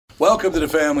Welcome to the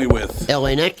family with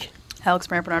L.A. Nick, Alex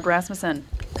Brandt Bernard Rasmussen,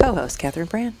 co-host Catherine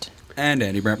Brandt, and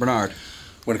Andy Brandt Bernard.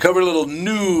 We're going to cover a little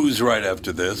news right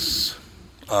after this.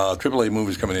 AAA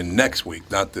Movers coming in next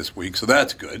week, not this week, so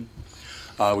that's good.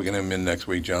 We're going to have him in next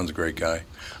week. John's a great guy.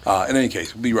 In any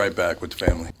case, we'll be right back with the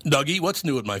family. Dougie, what's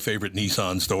new at my favorite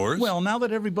Nissan stores? Well, now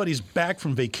that everybody's back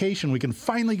from vacation, we can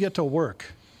finally get to work.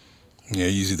 Yeah,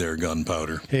 easy there,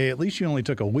 gunpowder. Hey, at least you only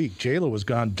took a week. J-Lo was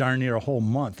gone darn near a whole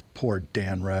month. Poor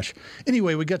Dan Rush.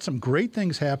 Anyway, we got some great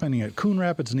things happening at Coon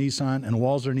Rapids Nissan and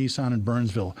Walser Nissan in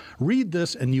Burnsville. Read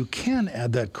this, and you can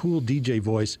add that cool DJ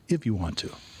voice if you want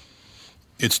to.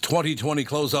 It's 2020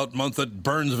 closeout month at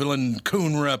Burnsville and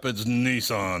Coon Rapids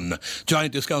Nissan.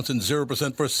 Giant discounts and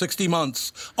 0% for 60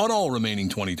 months on all remaining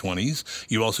 2020s.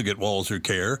 You also get Walser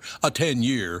Care, a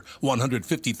 10-year,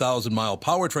 150,000-mile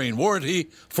powertrain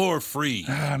warranty for free.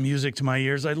 Music to my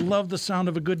ears. I love the sound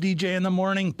of a good DJ in the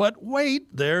morning. But wait,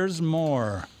 there's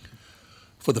more.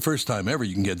 For the first time ever,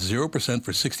 you can get 0%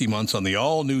 for 60 months on the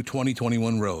all-new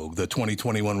 2021 Rogue. The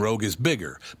 2021 Rogue is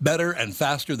bigger, better, and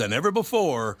faster than ever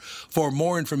before. For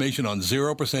more information on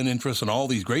 0% interest on all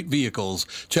these great vehicles,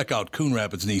 check out Coon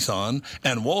Rapids Nissan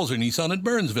and Walser Nissan at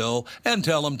Burnsville and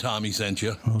tell them Tommy sent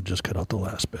you. We'll just cut out the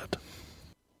last bit.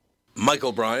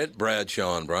 Michael Bryant,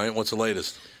 Bradshaw Bryant, what's the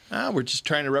latest? We're just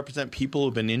trying to represent people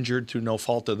who've been injured through no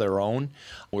fault of their own.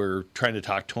 We're trying to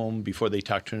talk to them before they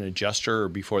talk to an adjuster or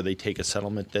before they take a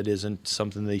settlement that isn't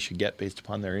something they should get based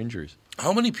upon their injuries.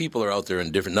 How many people are out there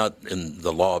not in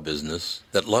the law business,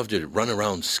 that love to run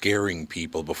around scaring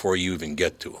people before you even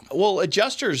get to them? Well,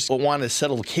 adjusters want to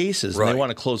settle cases and they want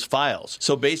to close files.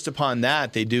 So based upon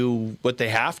that, they do what they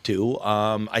have to.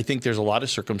 I think there's a lot of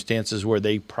circumstances where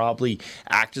they probably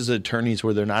act as attorneys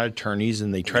where they're not attorneys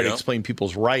and they try to explain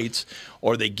people's rights,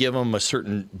 or they give them a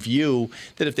certain view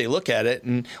that if they look at it.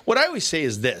 And what I always say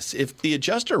is this: if the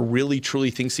adjuster really truly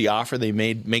thinks the offer they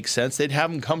made makes sense, they'd have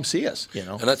them come see us.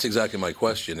 And that's exactly my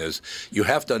question is, you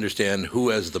have to understand who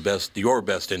has your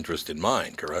best interest in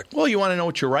mind, correct? Well, you want to know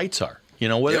what your rights are.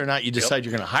 Whether or not you decide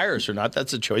you're going to hire us or not,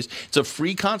 that's a choice. It's a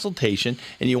free consultation,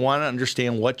 and you want to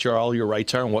understand what all your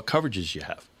rights are and what coverages you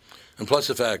have. And plus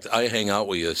the fact I hang out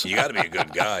with you, so you got to be a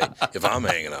good guy if I'm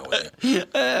hanging out with you.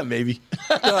 Maybe.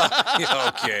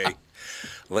 Okay.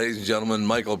 Ladies and gentlemen,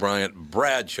 Michael Bryant,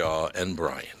 Bradshaw and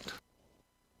Bryant.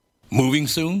 Moving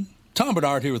soon? Tom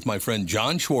Bernard here with my friend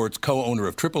John Schwartz, co-owner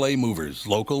of AAA Movers,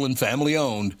 local and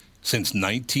family-owned since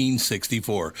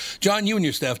 1964. John, you and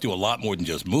your staff do a lot more than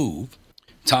just move.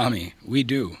 Tommy, we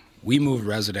do. We move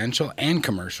residential and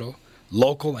commercial,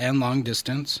 local and long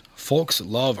distance. Folks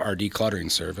love our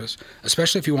decluttering service,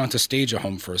 especially if you want to stage a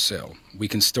home for a sale. We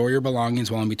can store your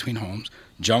belongings while in between homes,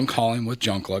 junk hauling with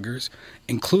junk luggers,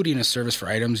 including a service for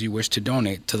items you wish to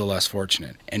donate to the less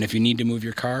fortunate. And if you need to move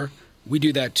your car, we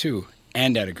do that too,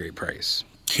 and at a great price.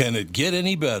 Can it get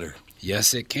any better?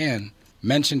 Yes, it can.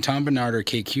 Mention Tom Bernard or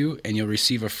KQ, and you'll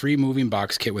receive a free moving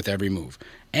box kit with every move.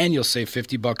 And you'll save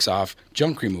 $50 off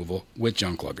junk removal with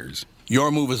junk luggers. Your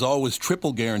move is always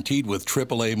triple guaranteed with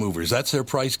AAA Movers. That's their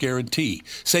price guarantee,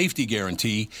 safety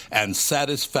guarantee, and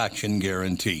satisfaction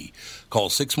guarantee. Call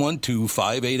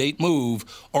 612-588-MOVE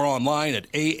or online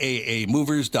at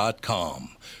aaamovers.com.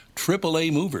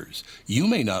 AAA Movers. You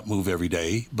may not move every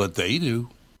day, but they do.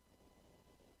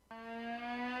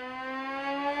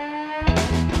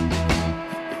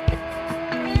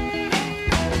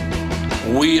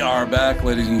 We are back,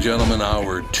 ladies and gentlemen,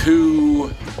 hour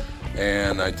 2.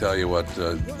 And I tell you what,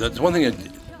 that's one thing,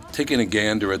 taking a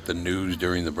gander at the news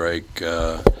during the break,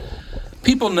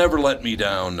 people never let me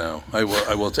down now, I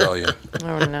will tell you.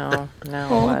 Oh, no.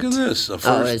 Oh, look at this.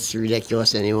 It's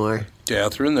ridiculous anymore.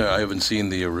 Catherine, I haven't seen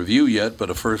the review yet, but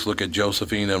a first look at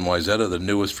Josephine and Wyzetta, the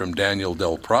newest from Daniel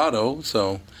Del Prado.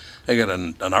 So I got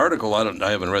an article. I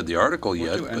haven't read the article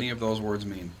yet. What do any of those words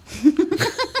mean?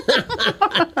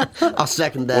 I'll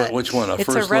second that. Which one? It's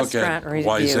first a look restaurant at review.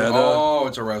 Wyzetta. Oh,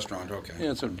 it's a restaurant. Okay.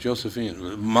 Yeah, it's a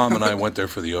Josephine. Mom and I went there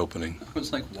for the opening. I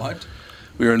was like, what?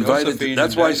 We were invited. Josephine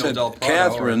That's why I said Del Prado,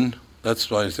 Catherine. That's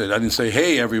why I said I didn't say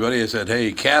hey everybody. I said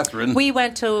hey Catherine. We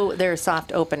went to their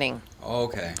soft opening.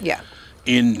 Okay. Yeah.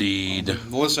 Indeed.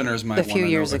 The listeners might A few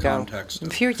years ago. Context. A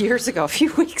few years ago. A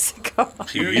few weeks ago. A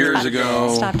few years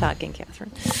ago. Stop talking,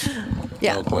 Catherine.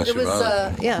 Yeah, No question it was.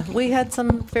 about it. Yeah, we had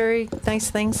some very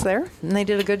nice things there, and they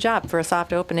did a good job for a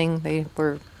soft opening. They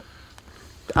were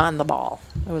on the ball.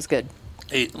 It was good.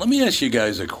 Hey, let me ask you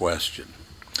guys a question.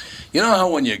 You know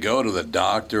how when you go to the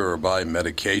doctor or buy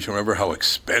medication, remember how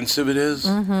expensive it is?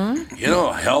 Mm-hmm. You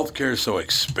know, healthcare is so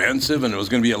expensive, and it was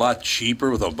going to be a lot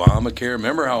cheaper with Obamacare.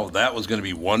 Remember how that was going to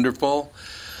be wonderful?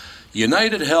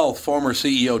 United Health former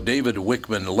CEO David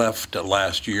Wickman left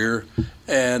last year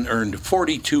and earned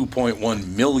 $42.1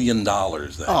 million.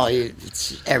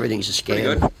 Everything's a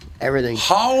scam. Everything.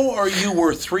 How are you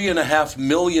worth $3.5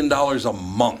 million a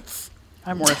month?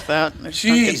 I'm worth that.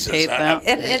 Jesus. Paid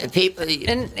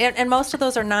that. And most of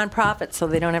those are nonprofits, so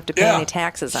they don't have to pay any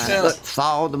taxes on it. Look,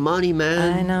 follow the money,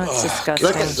 man. I know, it's disgusting.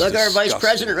 Look at our vice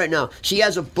president right now. She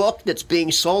has a book that's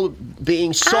being sold.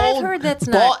 I've heard that's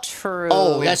not true.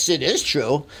 Oh, yes, it is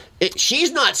true.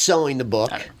 She's not selling the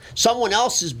book. Someone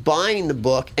else is buying the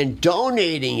book and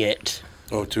donating it.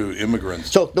 Oh, to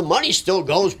immigrants. So the money still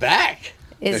goes back.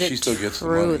 Is she still gets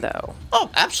true, the money. though? Oh,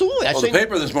 absolutely. The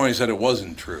paper this morning said it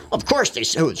wasn't true. Of course they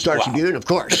said. Star Tribune, of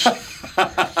course.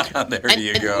 There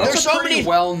you go. There's a pretty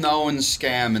well-known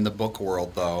scam in the book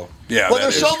world, though. Yeah, well,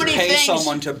 there's so many pay things.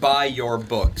 someone to buy your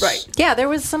books. Right. Yeah, there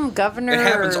was some governor It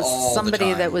happens or all the somebody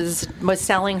time. that was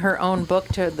selling her own book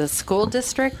to the school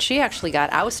district. She actually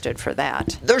got ousted for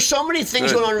that. There's so many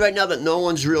things going on right now that no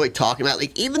one's really talking about.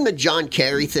 Like even the John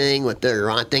Kerry thing with the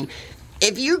Iran thing.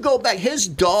 If you go back, his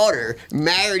daughter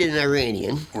married an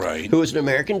Iranian, right, who was an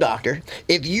American doctor.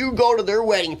 If you go to their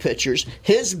wedding pictures,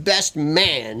 his best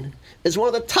man is one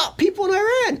of the top people in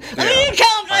Iran. Yeah,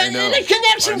 I mean, the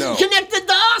connections, connect the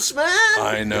dots, man.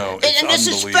 I know. And this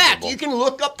is fact. You can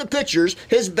look up the pictures.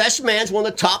 His best man's one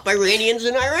of the top Iranians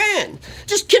in Iran.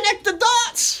 Just connect the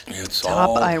dots. It's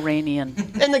top Iranian.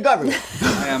 In the government.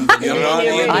 I am the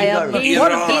Iranian. I am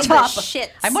one of the top.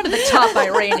 I'm one of the top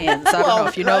Iranians. I don't know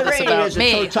if you know this about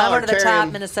me. I'm one of the top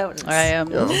Minnesotans. I am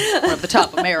one of the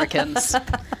top Americans.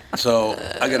 So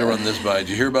I got to run this by. Did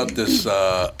you hear about this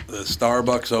the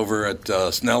Starbucks over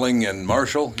at Snelling and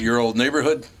Marshall, your old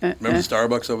neighborhood? Remember the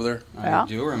Starbucks over there? I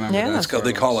do remember that.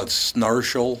 They call it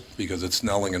Snarshall because it's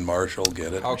Snelling and Marshall.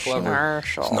 Get it? How clever.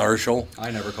 Snarshall.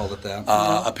 I never called it that.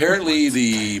 Apparently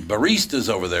the baristas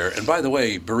over there, and by the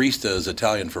way, barista is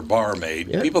Italian for barmaid.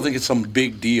 Yep. People think it's some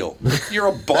big deal. You're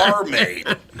a barmaid.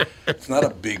 It's not a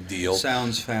big deal.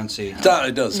 Sounds fancy. It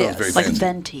does sound very like fancy.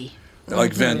 venti.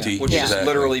 Like venti. Which just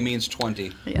literally means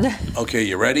 20. Yeah. Okay,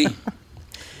 you ready?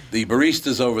 The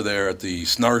baristas over there at the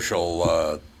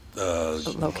Snarshall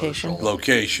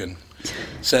location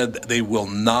said they will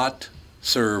not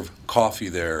serve coffee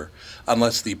there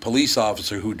unless the police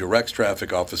officer who directs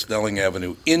traffic off of Snelling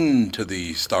Avenue into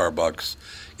the Starbucks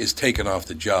is taken off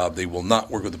the job. They will not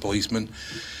work with the policeman.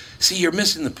 See, you're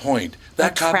missing the point.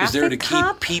 That cop is there to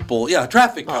keep people. Yeah, a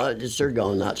traffic cop. They're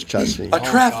going nuts, trust me. A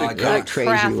traffic cop. A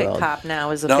traffic cop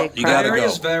now is a big you gotta problem.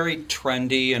 It is very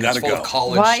trendy and it's full of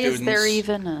college Why students. is there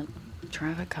even a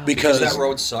traffic cop? Because that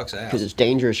road sucks ass. Because it's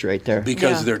dangerous right there.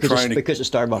 Because they're trying to. Because of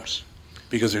Starbucks.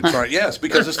 Because they're trying. Yes,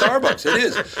 because of Starbucks. It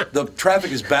is. The traffic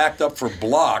is backed up for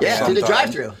blocks. Yeah, to the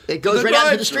drive-through. It goes right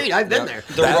out to the street. I've been there.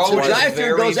 The road is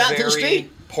drive-through goes out to the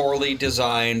street. Poorly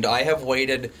designed. I have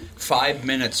waited 5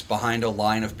 minutes behind a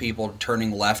line of people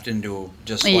turning left into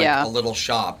just like a little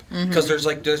shop because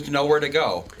there's nowhere to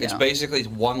go. It's basically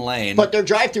one lane. But their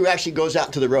drive-through actually goes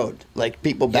out to the road. Like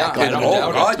people back up.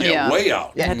 Oh God, way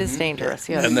out. That is dangerous.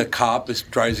 Yes. And the cop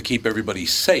tries to keep everybody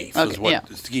safe. Is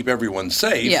to keep everyone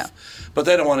safe. Yeah. But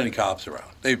they don't want any cops around.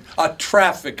 A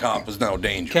traffic cop is now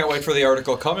dangerous. Can't wait for the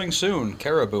article coming soon.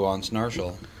 Caribou on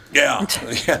Snarshall. Yeah,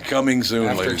 coming soon.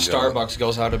 After Starbucks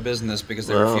goes out of business because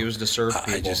they refuse to serve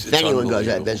people. If anyone goes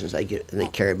out of business, I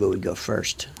think Caribou would go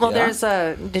first. Well, there's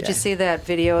a. Did you see that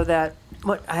video that?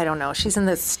 What I don't know. She's in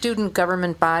the student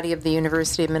government body of the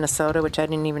University of Minnesota, which I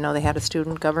didn't even know they had a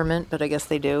student government, but I guess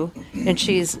they do. And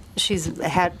she's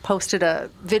had posted a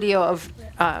video of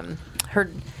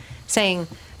her saying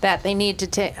that they need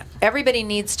to everybody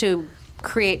needs to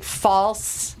create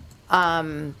false.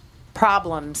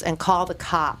 Problems and call the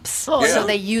cops, so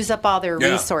they use up all their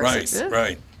resources.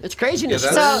 Right. It's craziness.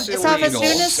 So if a student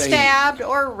is stabbed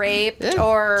or raped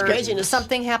or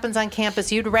something happens on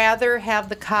campus, you'd rather have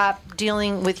the cop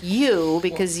dealing with you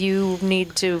because you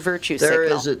need to virtue signal. There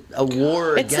is a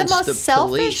war against the police. It's the most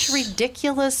selfish,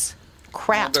 ridiculous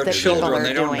crap they're that children. people are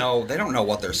They don't know. They don't know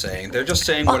what they're saying. They're just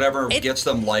saying whatever gets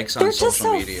them likes on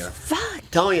social media.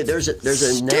 Telling you, there's a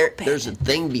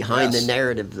thing behind the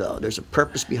narrative, though. There's a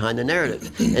purpose behind the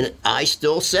narrative, and I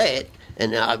still say it.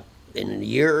 And in a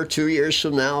year or 2 years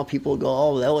from now, people go,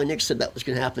 "Oh, L.A. Nick said that was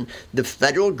going to happen." The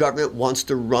federal government wants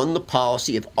to run the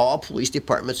policy of all police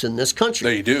departments in this country.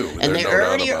 They do, and they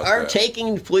already are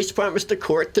taking police departments to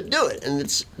court to do it.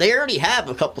 And they already have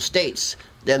a couple states.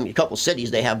 A couple cities,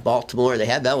 they have Baltimore, they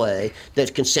have L.A.,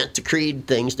 that consent decreed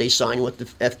things they sign with the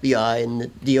FBI and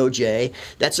the DOJ.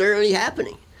 That's already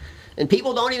happening. And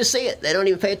people don't even see it. They don't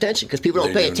even pay attention because people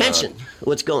don't pay attention to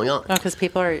what's going on. Because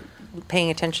people are paying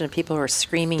attention to people who are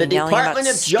screaming and yelling about Department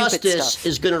of stupid Justice stuff.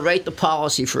 is going to write the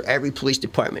policy for every police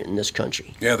department in this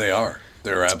country. Yeah, they are.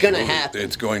 They're it's absolutely. Going to happen.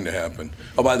 It's going to happen.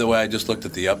 Oh, by the way, I just looked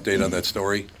at the update on that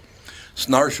story.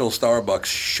 Snarshall Starbucks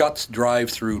shuts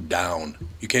drive-through down.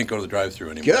 You can't go to the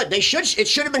drive-through anymore. Good. It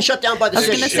should have been shut down by the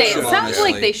city. I was going to say, it sounds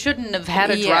like they shouldn't have had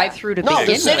a drive-through to begin with.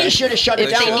 No, the city should have shut it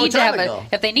down a long time ago.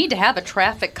 If they need to have a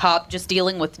traffic cop just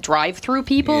dealing with drive-through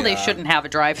people, they shouldn't have a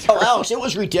drive-through. Oh, Alex, it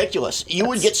was ridiculous. You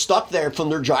would get stuck there from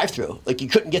their drive-through. Like, you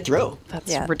couldn't get through. That's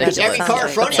ridiculous. Because every car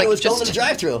in front of you was going to the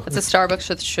drive-through. It's a Starbucks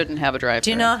that shouldn't have a drive-through.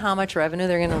 Do you know how much revenue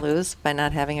they're going to lose by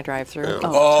not having a drive-through?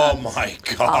 Oh my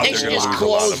God! They should just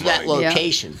close that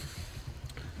location.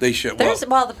 They should.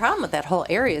 Well, the problem with that whole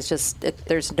area is just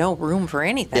there's no room for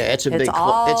anything. Yeah, it's a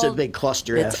big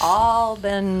cluster. It's all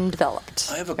been developed.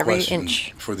 I have a question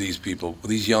for these people,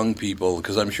 these young people,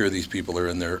 because I'm sure these people are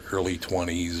in their early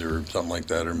 20s or something like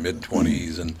that, or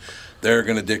mid-20s, and they're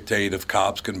going to dictate if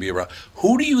cops can be around.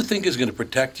 Who do you think is going to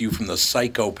protect you from the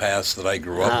psychopaths that I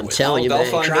grew up with? I'm telling you, man,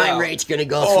 crime rate's going to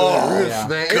go through the roof,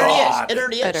 man. It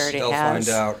already is. They'll find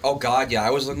out. Oh, God, yeah.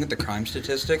 I was looking at the crime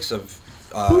statistics of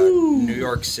New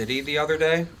York City the other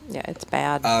day. Yeah, it's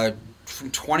bad. From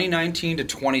 2019 to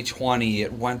 2020,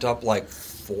 it went up like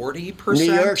 40%.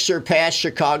 New York surpassed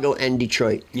Chicago and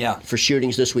Detroit. Yeah, for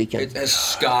shootings this weekend. It has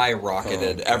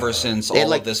skyrocketed ever since they had all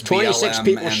like of this 26 BLM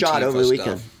people and shot Antifa over the stuff.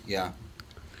 weekend. Yeah.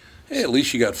 Hey, at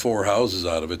least you got 4 houses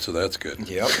out of it, so that's good.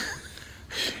 Yep.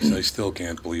 I still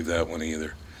can't believe that one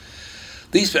either.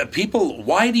 These people,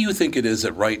 why do you think it is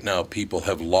that right now people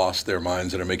have lost their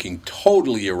minds and are making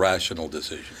totally irrational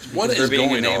decisions? What is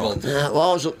going on?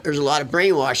 Well, there's a lot of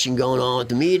brainwashing going on with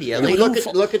the media. I mean, look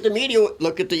at the media.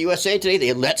 Look at the USA Today.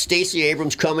 They let Stacey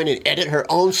Abrams come in and edit her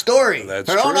own story,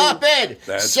 That's her own true. op-ed.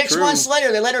 That's 6 true. months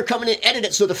later, they let her come in and edit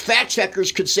it so the fact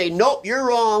checkers could say, "Nope, you're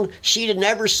wrong. She had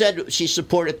never said she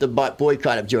supported the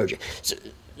boycott of Georgia."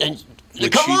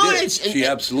 Which Come she on, did. She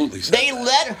absolutely said they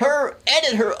let her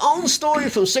edit her own story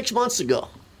from 6 months ago.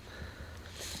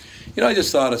 You know, I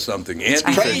just thought of something. Andy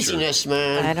Craziness, Fisher.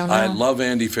 man. I don't know. I love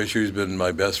Andy Fisher. He's been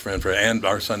my best friend and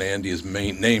our son Andy is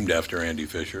named after Andy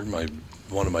Fisher,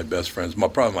 one of my best friends,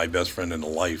 probably my best friend in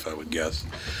life, I would guess.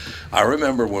 I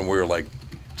remember when we were like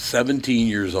 17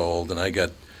 years old, and I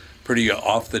got pretty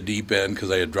off the deep end because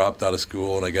I had dropped out of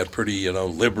school, and I got pretty,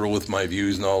 liberal with my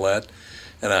views and all that.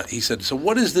 And he said, "So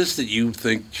what is this that you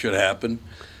think should happen?"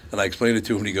 And I explained it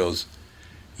to him, and he goes,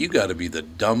 "You got to be the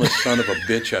dumbest son of a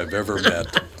bitch I've ever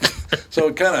met." So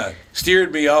it kind of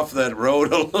steered me off that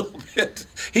road a little bit.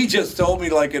 He just told me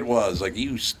like it was, like,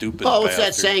 "You stupid." Oh, what's that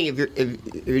bastard." saying? If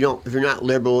you're not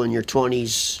liberal in your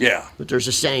 20s, yeah. But there's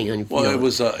a saying. Well, it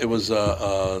was. I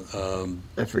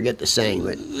forget the saying,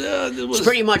 but it's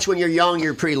pretty much when you're young,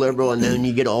 you're pretty liberal, and then when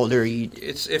you get older, you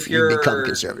become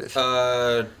conservative.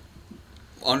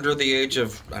 Under the age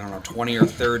of, 20 or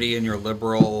 30 and you're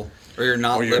liberal, or you're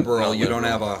not liberal, you don't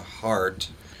have a heart.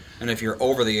 And if you're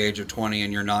over the age of 20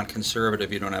 and you're not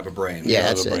conservative, you don't have a brain. Yeah,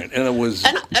 that's it. And it was.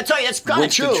 And I tell you, that's kind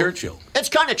of true. Churchill. It's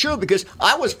kind of true because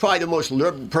I was probably the most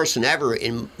liberal person ever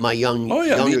in my younger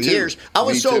me too. years. I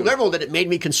was Me so too. liberal that it made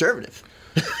me conservative.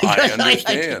 I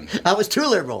understand. I was too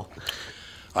liberal.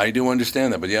 I do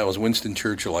understand that, but yeah, it was Winston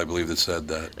Churchill, I believe, that said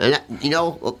that. And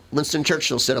Winston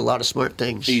Churchill said a lot of smart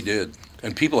things. He did.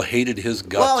 And people hated his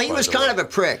guts. Well, he was kind of a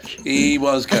prick. He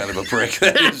was kind of a prick.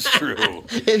 That is true.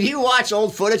 If you watch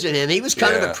old footage of him, he was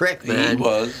kind of a prick, man. He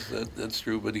was. That's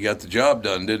true. But he got the job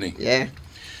done, didn't he? Yeah.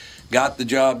 Got the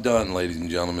job done, ladies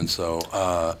and gentlemen.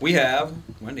 So we have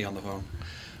Wendy on the phone.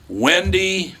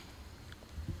 Wendy,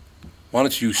 why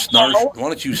don't you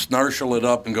snarshal it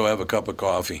up and go have a cup of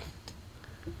coffee?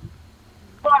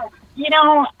 Well,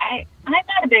 I'm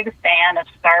not a big fan of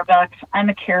Starbucks. I'm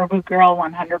a Caribou girl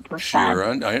 100%. Sure,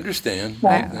 I understand.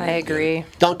 I agree.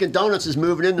 Dunkin' Donuts is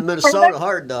moving into Minnesota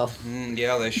hard, though.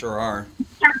 Yeah, they sure are.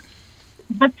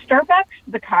 But Starbucks,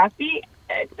 the coffee,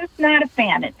 it's just not a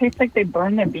fan. It tastes like they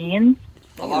burn their beans.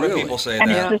 A lot of people say and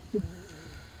that. It's just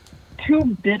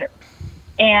too bitter.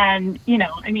 And,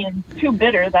 too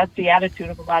bitter, that's the attitude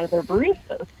of a lot of their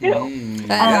baristas, too.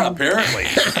 Yeah, apparently.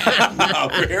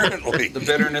 Apparently. The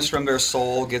bitterness from their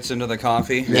soul gets into the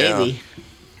coffee. Maybe.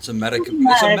 It's a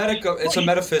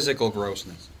metaphysical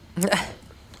grossness. I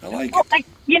like well, it.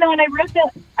 And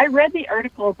I read the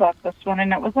article about this one,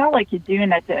 and it was all like you're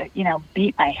doing it to,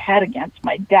 beat my head against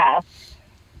my desk.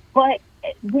 But,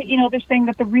 they're saying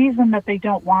that the reason that they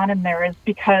don't want him there is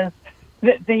because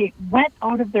they went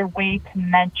out of their way to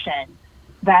mention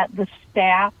that the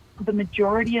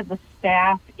majority of the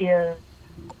staff is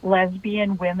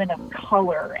lesbian women of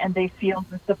color, and they feel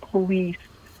that the police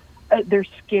they're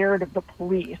scared of the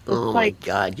police. It's oh my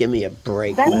God, give me a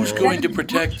break. Who's going to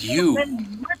protect you?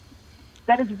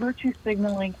 That is virtue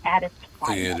signaling at its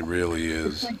finest. It really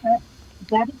is.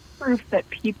 That is proof that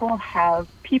people have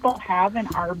and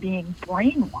are being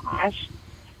brainwashed,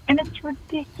 and it's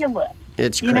ridiculous.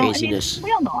 It's craziness.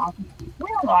 We all know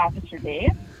Officer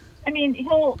Dave. I mean,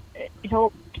 he'll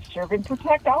serve and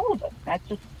protect all of us, not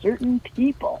just certain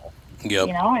people. Yep.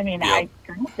 I mean, I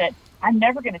agree that I'm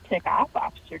never going to tick off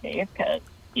Officer Dave because,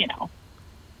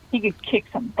 he could kick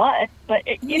some butt, but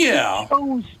if he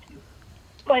chose to.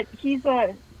 But he's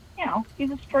a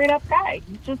straight up guy.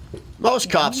 He's just most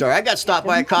cops are. I got stopped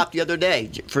by a cop the other day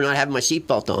for not having my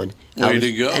seatbelt on. Way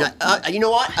to go! And you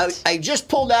know what? I just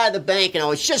pulled out of the bank and I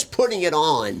was just putting it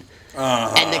on.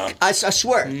 And I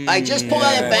swear, I just pulled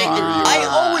out of the bank. And I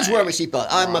always wear my seatbelt.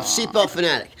 I'm a seatbelt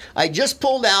fanatic. I just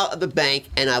pulled out of the bank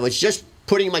and I was just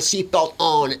putting my seatbelt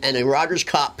on, and a Rogers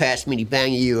cop passed me. And he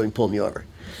banged you and pulled me over.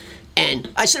 And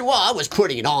I said, "Well, I was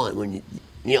putting it on when he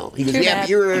goes, yeah, but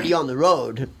you're already on the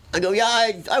road." I go, "Yeah,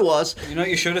 I was." You know what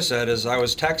you should have said is I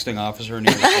was texting Officer and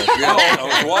he was like,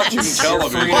 I was watching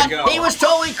television. He was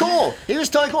totally cool.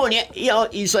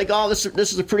 And he's like, "Oh, this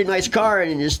is a pretty nice car,"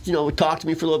 and he just talked to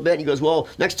me for a little bit. And he goes, "Well,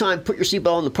 next time put your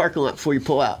seatbelt in the parking lot before you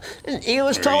pull out." And he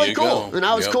was totally cool, and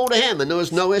I was cool to him, and there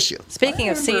was no issue. Speaking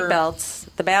of seatbelts,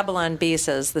 the Babylon Bee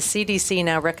says the CDC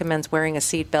now recommends wearing a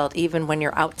seatbelt even when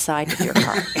you're outside of your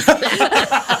car.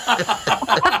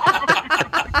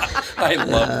 I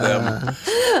love them.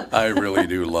 I really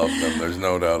do love them. There's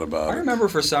no doubt about it. I remember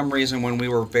for some reason when we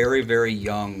were very, very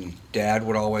young, Dad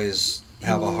would always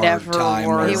have a hard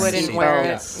time. He wouldn't wear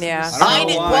it. Yeah.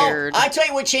 I tell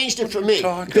you what changed it for me,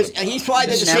 because he's probably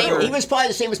the same. He was probably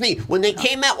the same as me. When they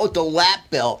came out with the lap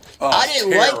belt, I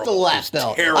didn't like the lap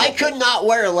belt. I could not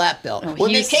wear a lap belt.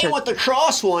 When they came with the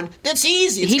cross one, that's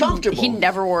easy. It's comfortable. He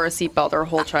never wore a seatbelt their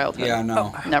whole childhood. Yeah,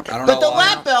 no, never. But the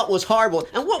lap belt was horrible.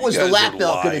 And what was the lap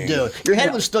belt going to do? Your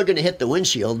head was still going to hit the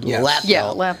windshield. The lap belt. Yeah,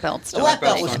 lap belts. The lap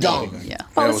belt was dumb. Yeah.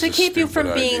 Well, to keep you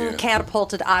from being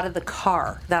catapulted out of the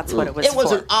car. That's what it was. It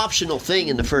was an optional thing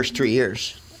in the first 3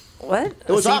 years. What? It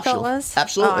was optional.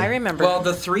 Absolutely. Oh, I remember. Well,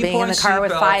 the 3-point being in the car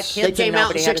with 5 kids. They came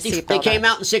out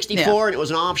in 64, and it was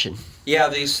an option. Yeah,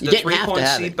 the 3-point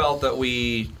seatbelt that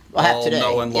we all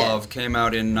know and love came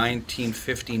out in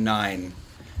 1959,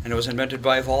 and it was invented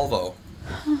by Volvo.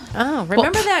 Oh,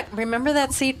 remember that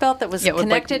seatbelt that was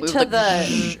connected to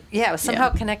the it was somehow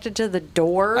connected to the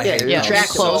door.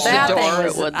 Close the door.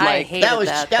 It would I hated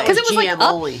that because it was GM like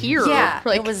only. Up here. Yeah,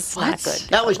 like, it was not good.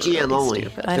 That was GM only.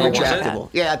 Retractable.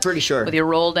 Yeah, I'm pretty sure. With your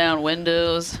roll down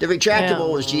windows. The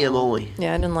retractable was GM only.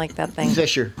 Yeah, I didn't like that thing.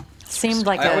 Fisher. Seemed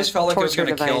like I always felt like it was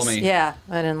going to kill me. Yeah,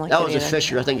 I didn't like that. That was a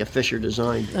Fisher. I think a Fisher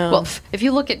design. Well, if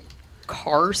you look at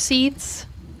car seats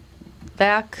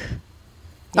back.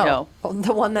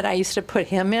 The one that I used to put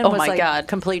him in was like a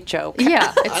complete joke.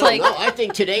 Yeah, it's I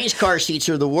think today's car seats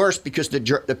are the worst because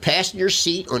the passenger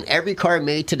seat on every car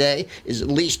made today is at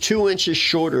least 2 inches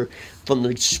shorter from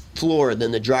the floor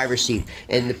than the driver's seat.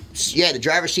 And the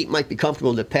driver's seat might be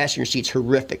comfortable. The passenger seat's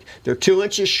horrific. They're 2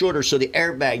 inches shorter, so the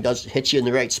airbag doesn't hit you in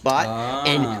the right spot.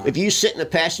 And if you sit in the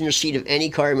passenger seat of any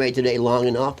car made today long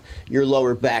enough, your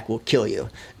lower back will kill you.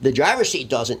 The driver's seat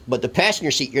doesn't, but the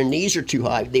passenger seat, your knees are too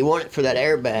high. They want it for that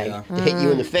airbag to hit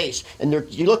you in the face. And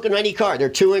you look at any car, they're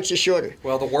 2 inches shorter.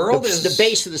 Well, the world is the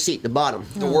base of the seat, the bottom.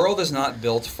 The world is not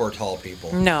built for tall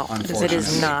people. No, it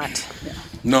is not.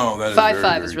 No, that is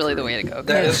 5'5" is really the way to go.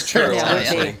 That is true.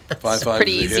 Honestly. 5'5"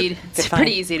 pretty easy. It's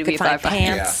pretty easy to be 5'5".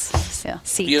 Pants,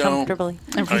 seat comfortably.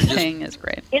 Everything is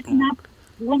great. It's not.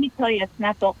 Let me tell you, it's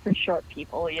not built for short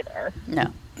people either.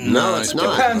 No, it's not.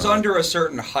 It depends under a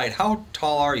certain height. How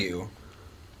tall are you?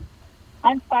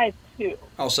 I'm 5'2".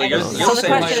 Oh, so you're so the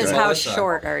question is, how Melissa.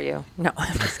 Short are you? No,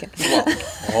 I'm just kidding.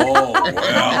 Well,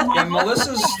 yeah,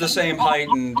 Melissa's the same height,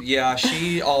 and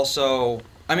she also.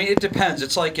 I mean, it depends.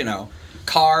 It's like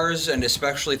cars and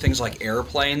especially things like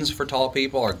airplanes for tall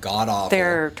people are god awful.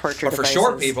 They're torture But for devices.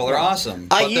 short people, they're awesome.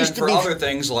 But then for other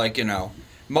things like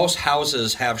most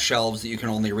houses have shelves that you can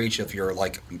only reach if you're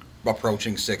like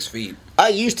approaching 6 feet. I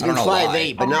used to be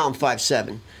 5'8", but now I'm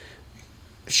 5'7".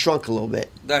 Shrunk a little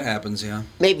bit. That happens, yeah.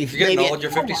 Maybe you're getting old.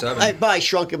 You're 57. I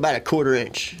shrunk about a quarter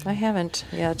inch. I haven't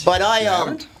yet. But I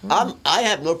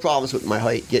have no problems with my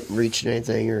height getting reached or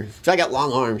anything. I got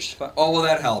long arms. Well,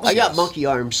 that helps. I got monkey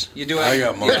arms. You do. I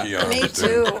got monkey arms. Me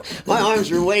too. My arms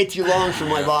are way too long for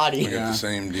my body. We got the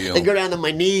same deal. They go down to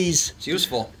my knees. It's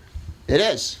useful. It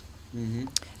is. Mm-hmm.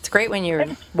 It's great when you're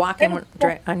walking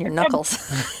on your knuckles.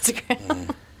 It's great.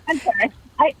 I'm sorry.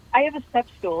 I have a step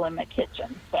stool in my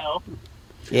kitchen, so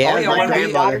Yeah, my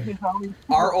grandmother.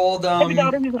 Our old I have a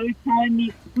daughter who's always telling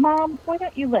me, "Mom, why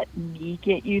don't you let me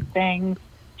get you things?"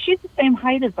 She's the same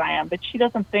height as I am, but she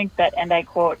doesn't think that, and I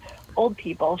quote, "old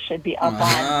people should be up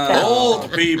on."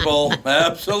 Old people,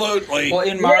 absolutely. Well,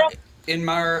 in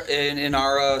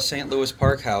our St. Louis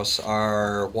Park house,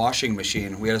 our washing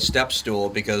machine, we had a step stool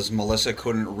because Melissa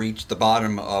couldn't reach the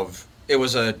bottom of. It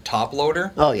was a top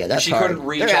loader. Oh yeah, that's she hard. couldn't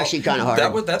reach. They're actually kind of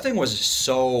hard. That thing was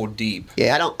so deep.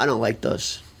 Yeah, I don't like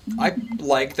those. I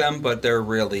like them, but they're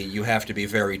really, you have to be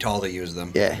very tall to use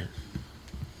them. Yeah.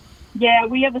 Yeah,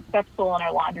 we have a step stool in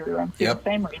our laundry room for the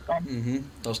same reason. Mm-hmm.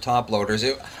 Those top loaders.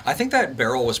 I think that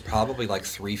barrel was probably like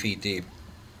 3 feet deep.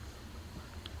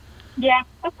 Yeah,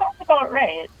 that sounds about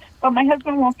right. But my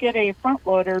husband won't get a front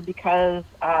loader because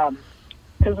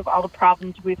of all the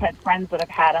problems. We've had friends that have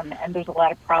had them, and there's a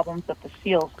lot of problems with the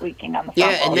seals leaking on the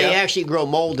front loader. And they actually grow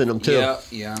mold in them, too.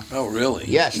 Yeah. Oh, really?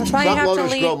 Yes, that's front why you have loaders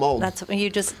to leave, grow mold. That's when you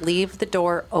just leave the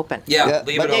door open. Leave but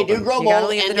it they open. do grow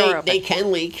mold, and they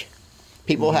can leak.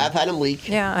 People have had them leak.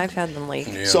 Yeah, I've had them leak.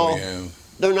 Yeah, so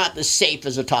they're not as safe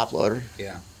as a top loader.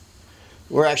 Yeah.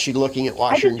 We're actually looking at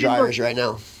washer and dryers right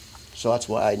now. So that's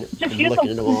why I'm looking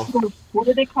into them all. What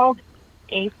are they called?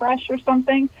 A-Fresh or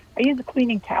something? I use the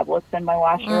cleaning tablets in my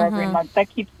washer every month. That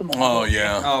keeps them all. Oh,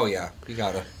 yeah. Oh, yeah. You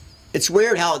got to. It's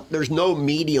weird how there's no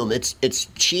medium. It's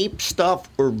cheap stuff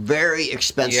or very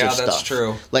expensive stuff. Yeah, that's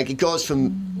true. Like it goes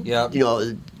from,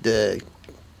 the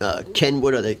Ken,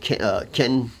 what are they?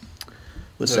 Ken,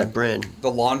 what's that brand?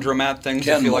 The laundromat things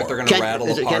I feel like they're going to rattle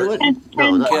apart.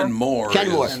 Kenmore.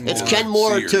 It's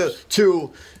Kenmore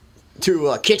to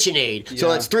KitchenAid.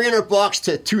 So it's $300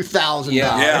 to $2,000.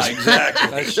 Yeah,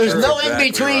 exactly. There's no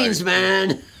in-betweens,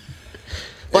 man.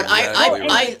 But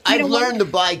I've learned to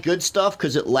buy good stuff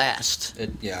because it lasts.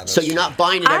 So you're not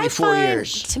buying it every 4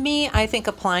 years. To me, I think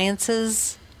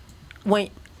appliances,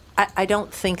 I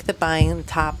don't think that buying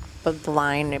top of the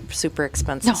line super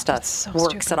expensive stuff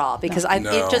works at all because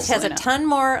it just has a ton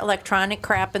more electronic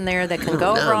crap in there that can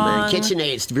go wrong. Man,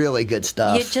 KitchenAid's really good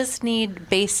stuff. You just need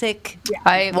basic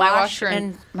my washer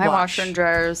and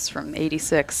dryers from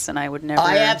 '86, and I would never.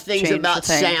 I have things change about the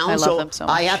thing. sound, I love them so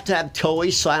much. I have to have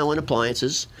totally silent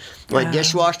appliances. My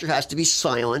dishwasher has to be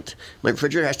silent. My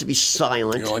refrigerator has to be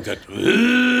silent. You don't like that?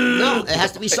 No, it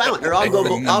has to be silent, or I'll go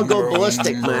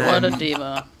ballistic, man. What a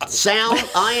diva!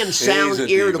 I am sound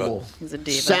irritable. He's a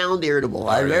diva. Sound irritable.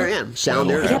 I really am. Sound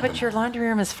irritable. Yeah, but your laundry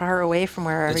room is far away from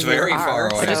wherever you are. It's very far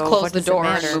away. I just close the door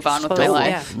and move on with my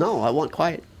life. No, I want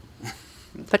quiet.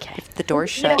 But if the door's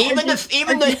shut, even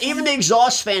the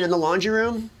exhaust fan in the laundry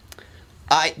room,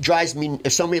 it drives me.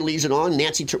 If somebody leaves it on,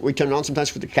 Nancy, we turn it on sometimes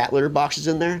for the cat litter boxes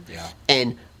in there,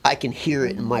 and I can hear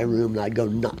it in my room, and I go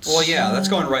nuts. Well, yeah, that's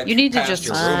going right. You need to past just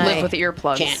your room. live with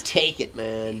earplugs. Can't take it,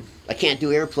 man. I can't do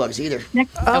earplugs either.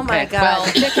 oh my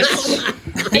God!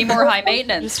 Well, be more high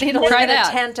maintenance. Try that.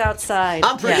 A tent outside.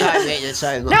 I'm pretty high maintenance.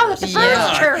 No, the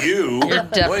furniture. You. You're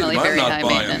definitely Wait, very I'm high not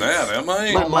buying maintenance. that, am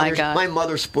I? my God. My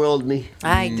mother spoiled me.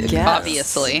 I guess.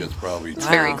 Obviously. It's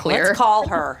very clear. Let's call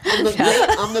her.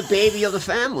 I'm the baby of the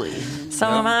family. So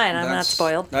am I, and I'm not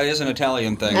spoiled. That is an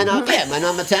Italian thing. And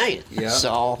I'm Italian. Yeah.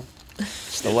 So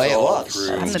it's the way it was.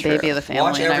 I'm the baby of the family.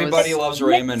 Watch Everybody Loves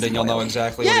Raymond, and you'll know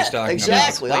exactly what he's talking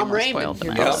exactly. about. I'm Raymond.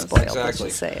 You're Yep, both spoiled. exactly. Let's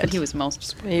just say it. He was most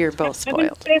spoiled. You're both spoiled. I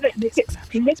would say that Nick is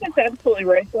absolutely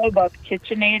right though about the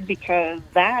KitchenAid because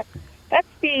that's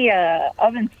the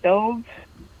oven stove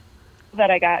that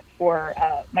I got for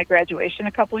my graduation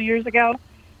a couple of years ago,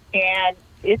 and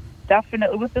it's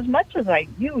definitely, with as much as I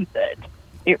use it,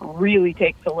 it really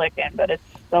takes a licking, but it's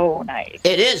so nice.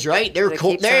 It is, right? They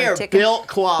are ticking. built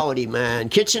quality, man.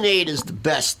 KitchenAid is the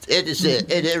best. It is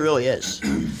it. It really is.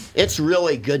 It's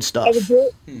really good stuff.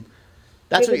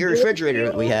 That's what your refrigerator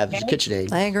that we have is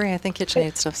KitchenAid. I agree. I think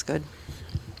KitchenAid stuff's good.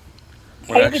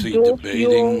 We're actually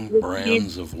debating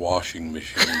brands of washing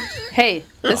machines. Hey,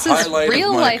 this is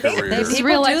real life. This is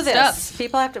real life stuff.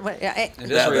 People have to. It is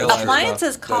real life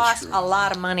Appliances stuff. cost a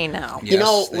lot of money now. Yes, You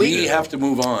know, we have to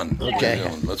move on. Okay.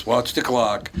 Let's watch the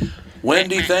clock.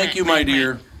 Wendy, thank you, my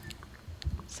dear.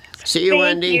 See you, Thank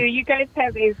Wendy. you. You guys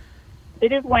have it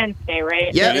is Wednesday,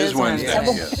 right? Yeah, It is Wednesday.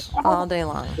 Yes. All day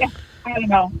long. Yeah, I don't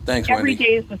know. Thanks, Every Wendy.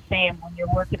 day is the same when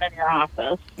you're working in your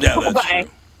office. Yeah, that's Bye.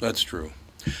 true. That's true.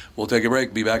 We'll take a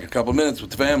break. Be back in a couple of minutes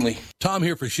with the family. Tom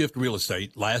here for Shift Real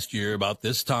Estate. Last year, about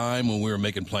this time when we were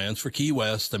making plans for Key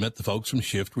West, I met the folks from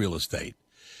Shift Real Estate.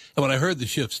 And when I heard the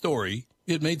Shift story,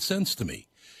 it made sense to me.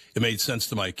 It made sense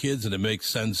to my kids, and it makes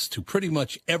sense to pretty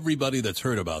much everybody that's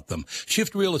heard about them.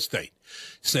 Shift Real Estate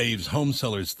saves home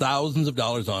sellers thousands of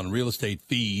dollars on real estate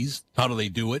fees. How do they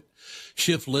do it?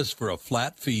 Shift lists for a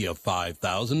flat fee of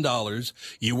 $5,000.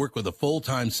 You work with a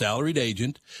full-time salaried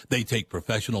agent. They take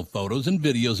professional photos and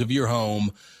videos of your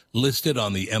home, list it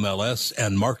on the MLS,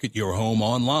 and market your home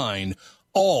online,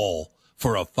 all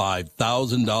for a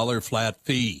 $5,000 flat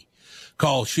fee.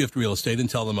 Call Shift Real Estate and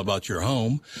tell them about your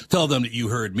home. Tell them that you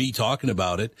heard me talking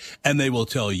about it, and they will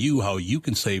tell you how you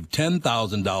can save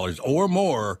 $10,000 or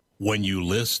more when you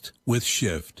list with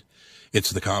Shift.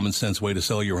 It's the common sense way to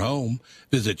sell your home.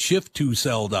 Visit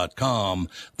shift2sell.com.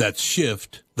 That's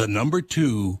shift, the number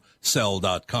 2,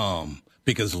 sell.com.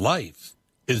 Because life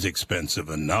is expensive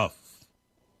enough.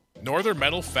 Northern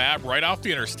Metal Fab, right off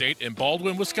the interstate in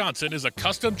Baldwin, Wisconsin, is a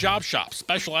custom job shop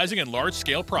specializing in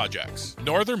large-scale projects.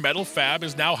 Northern Metal Fab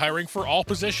is now hiring for all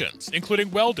positions,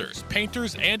 including welders,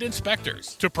 painters, and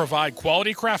inspectors, to provide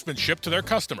quality craftsmanship to their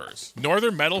customers.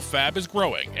 Northern Metal Fab is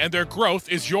growing, and their growth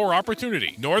is your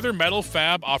opportunity. Northern Metal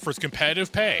Fab offers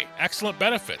competitive pay, excellent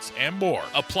benefits, and more.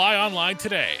 Apply online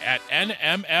today at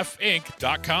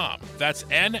nmfinc.com. That's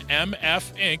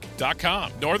nmfinc.com.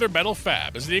 Northern Metal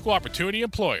Fab is an equal opportunity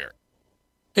employer.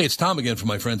 Hey, it's Tom again from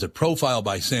my friends at Profile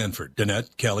by Sanford.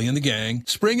 Danette, Kelly, and the gang.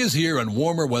 Spring is here, and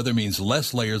warmer weather means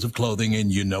less layers of clothing,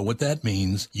 and you know what that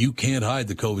means. You can't hide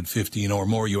the COVID-15 or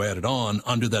more you added on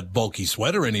under that bulky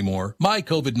sweater anymore. My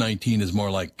COVID-19 is more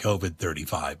like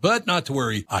COVID-35. But not to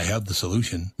worry, I have the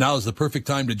solution. Now is the perfect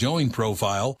time to join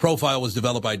Profile. Profile was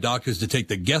developed by doctors to take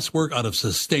the guesswork out of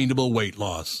sustainable weight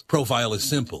loss. Profile is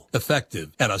simple,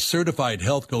 effective, and a certified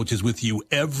health coach is with you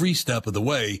every step of the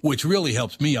way, which really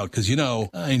helps me out because, you know,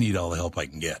 I need all the help I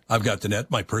can get. I've got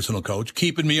Danette, my personal coach,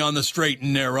 keeping me on the straight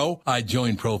and narrow. I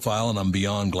joined Profile, and I'm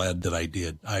beyond glad that I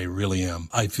did. I really am.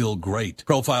 I feel great.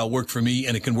 Profile worked for me,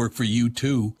 and it can work for you,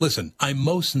 too. Listen, I'm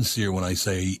most sincere when I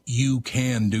say you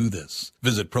can do this.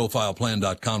 Visit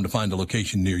profileplan.com to find a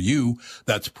location near you.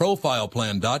 That's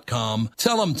profileplan.com.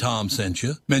 Tell them Tom sent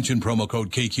you. Mention promo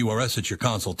code KQRS at your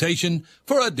consultation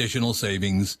for additional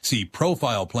savings. See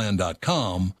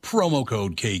profileplan.com, promo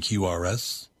code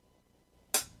KQRS.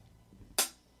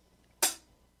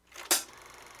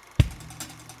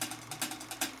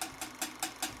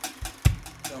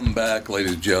 Back,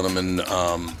 ladies and gentlemen.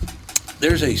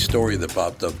 There's a story that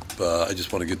popped up I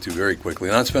just want to get to very quickly.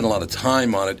 And I spent a lot of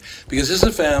time on it because this is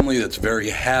a family that's very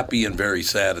happy and very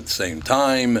sad at the same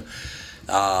time.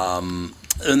 And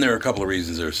there are a couple of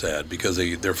reasons they're sad. Because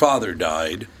their father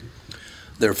died.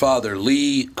 Their father,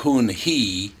 Lee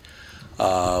Kun-hee,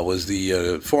 was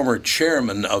the former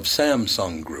chairman of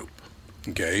Samsung Group.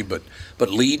 Okay, but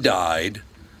Lee died.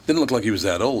 Didn't look like he was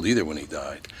that old either when he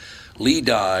died. Lee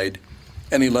died.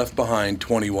 And he left behind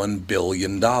 $21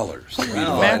 billion.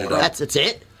 That's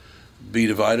it? Be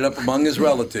divided up among his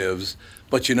relatives.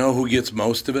 But you know who gets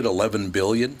most of it? $11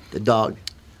 billion? The dog.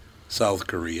 South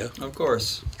Korea. Of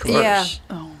course. Yeah.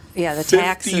 Oh. Yeah, the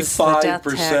taxes.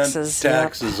 55%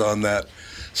 taxes on that.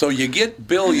 So you get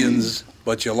billions,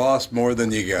 but you lost more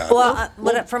than you got. Well,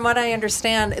 from what I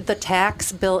understand, the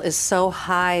tax bill is so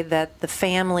high that the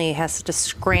family has to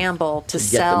scramble to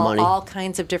sell all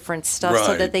kinds of different stuff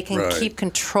so that they can keep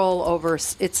control over.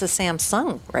 It's a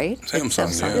Samsung, right?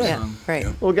 Samsung, yeah. Right.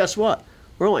 Yeah. Well, guess what?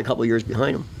 We're only a couple of years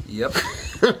behind them. Yep.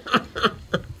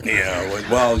 Yeah,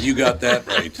 well, you got that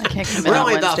right. I can't come We're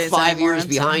only about 5 years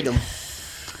behind them.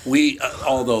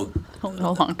 Although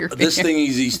no longer this thing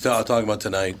he's talking about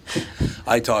tonight,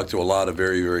 I talked to a lot of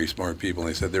very, very smart people, and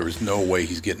they said there was no way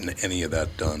he's getting any of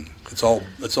that done. It's all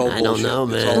bullshit. I don't know,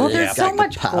 man. Well, there's so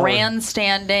much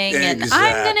grandstanding, and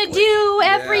I'm going to do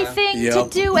everything to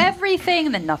do everything,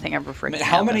 and then nothing ever freaking happens.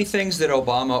 How many things did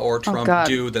Obama or Trump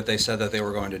do that they said that they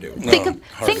were going to do? Think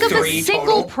of a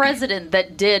single president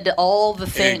that did all the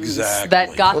things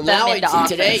that got them into office.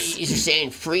 Today, he's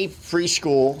saying free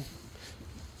school.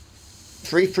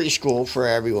 Free preschool for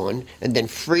everyone, and then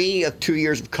free of 2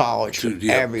 years of college for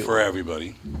everyone. For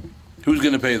everybody. Who's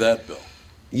going to pay that bill?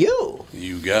 You.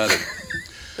 You got it.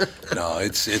 No,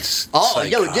 it's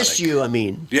psychotic. No, just you, I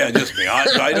mean. Yeah, just me.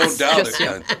 I don't doubt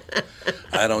it.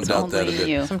 I don't doubt that a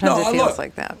bit. Sometimes it feels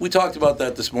like that. We talked about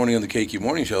that this morning on the KQ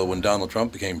Morning Show. When Donald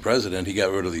Trump became president, he got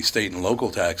rid of the state and local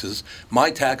taxes.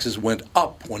 My taxes went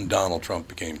up when Donald Trump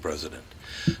became president.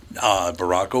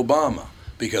 Barack Obama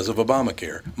because of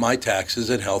Obamacare. My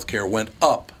taxes and health care went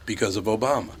up because of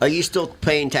Obama. Are you still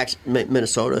paying tax in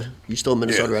Minnesota? You still a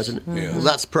Minnesota resident? Yes. Well,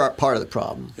 that's part of the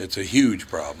problem. It's a huge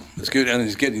problem. It's good, and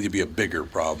it's getting to be a bigger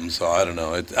problem. So I don't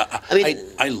know.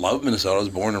 I love Minnesota. I was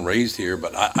born and raised here,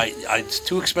 but it's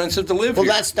too expensive to live here.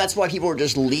 Well, that's why people are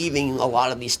just leaving a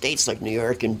lot of these states like New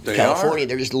York and California.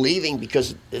 They're just leaving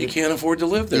because you can't afford to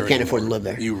live there. You can't afford to live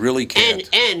there. You really can't.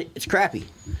 And it's crappy.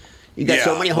 You got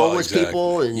so many homeless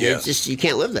people, and it's just you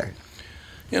can't live there.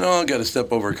 I've got to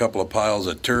step over a couple of piles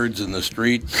of turds in the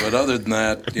street, but other than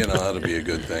that, that'll be a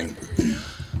good thing.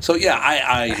 So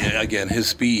again, his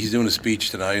speech. He's doing a speech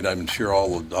tonight. I'm sure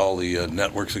all the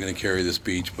networks are going to carry the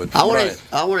speech. But I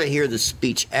want to hear the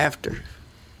speech after.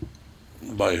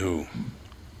 By who?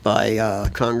 By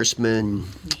Congressman.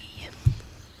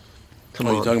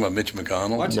 Are you talking about Mitch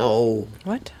McConnell? What? No.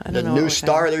 What? I the don't know. new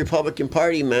star of the Republican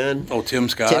Party, man. Oh, Tim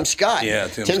Scott? Tim Scott. Yeah,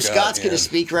 Tim Scott's going to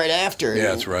speak right after. Yeah,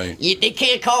 that's right. They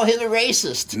can't call him a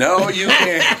racist. No, you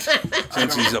can't.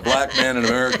 Since he's a black man in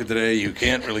America today, you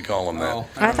can't really call him that.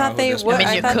 I thought they would.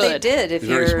 I thought they did. If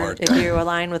you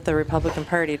align with the Republican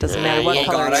Party, it doesn't matter what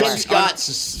color. Tim Scott's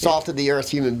a salt of the earth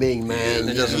human being, man.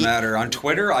 It doesn't matter. On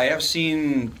Twitter, I have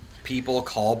seen people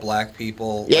call black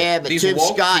people. But these Tim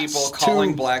woke Scott's people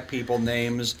calling black people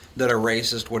names that are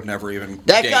racist would never even.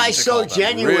 That guy's so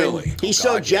genuine. Really? He's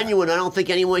so genuine. I don't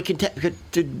think anyone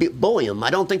could bully him.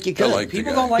 I don't think you could.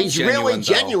 People don't like He's genuine, really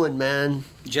genuine, man.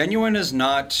 Genuine is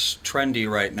not trendy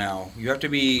right now. You have to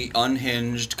be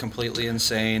unhinged, completely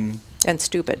insane. And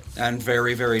stupid. And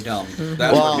very, very dumb.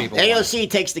 That's what people AOC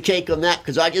takes the cake on that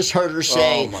because I just heard her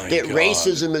say that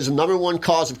racism is the number one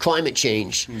cause of climate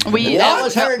change. That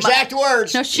was her exact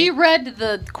words. No, she read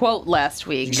the quote last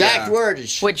week. Exact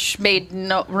words. Which made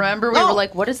remember we were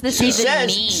like, what does this she even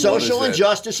says mean? Social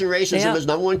injustice and racism is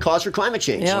number one cause for climate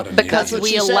change. Yeah, because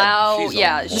we allow,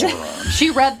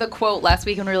 she read the quote last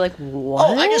week and we were like,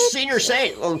 what? Oh, I just seen her say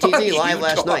it on TV live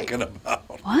last night.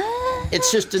 What?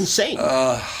 It's just insane.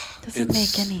 Doesn't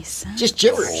make any sense. Just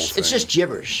gibberish. It's just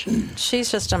gibberish.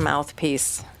 She's just a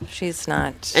mouthpiece. She's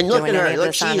not. And look doing at her. any of Look,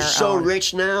 this on she's her so own.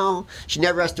 rich now. She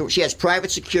never has to. She has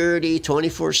private security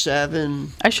 24/7.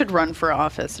 I should run for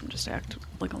office and just act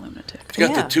like a lunatic. She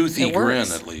got the toothy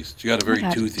grin, at least. She got a very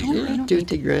toothy grin.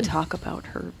 Toothy grin. Talk about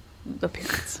her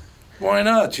appearance. Why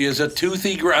not? She has a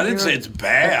toothy grin. I didn't say it's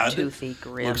bad. Toothy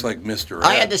grin. Looks like Mr.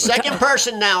 I had the second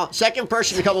person in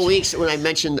a couple of weeks when I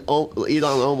mentioned Ilhan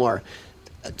Omar.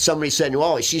 Somebody said,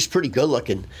 "Well, she's pretty good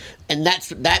looking," and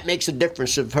that makes a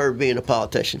difference of her being a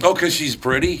politician. Oh, because she's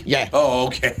pretty? Yeah. Oh,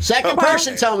 okay. Second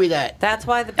person told me that. That's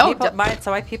why that's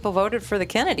why people voted for the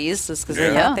Kennedys, is because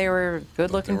they thought they were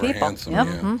good-looking people. Handsome,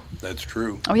 yeah. That's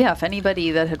true. Oh yeah, if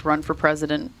anybody that had run for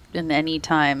president in any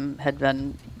time had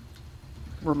been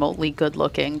remotely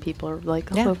good-looking, people are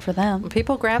like, I'll vote for them.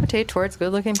 People gravitate towards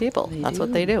good-looking people. That's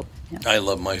what they do. Yeah. I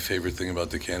love my favorite thing about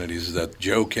the Kennedys is that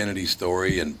Joe Kennedy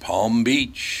story in Palm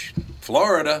Beach,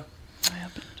 Florida.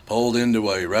 Pulled into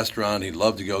a restaurant. He'd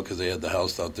love to go because they had the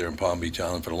house out there in Palm Beach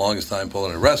Island for the longest time, pulled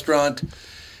in a restaurant.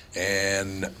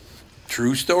 And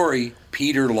true story,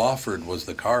 Peter Lawford was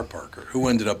the car parker who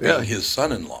ended up being his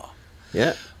son-in-law.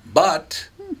 Yeah. But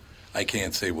I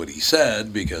can't say what he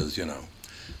said because,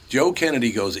 Joe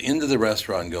Kennedy goes into the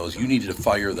restaurant and goes, you need to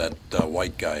fire that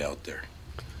white guy out there.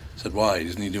 I said, why?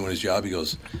 Isn't he doing his job? He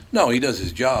goes, no, he does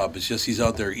his job. It's just he's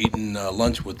out there eating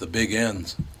lunch with the big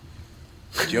ends.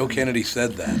 Joe Kennedy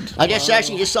said that. I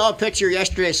actually just saw a picture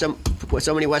yesterday,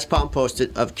 somebody West Palm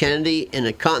posted, of Kennedy in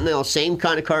a Continental, same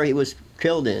kind of car he was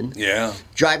killed in. Yeah.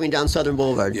 Driving down Southern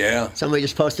Boulevard. Yeah. Somebody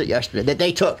just posted it yesterday that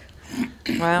they took.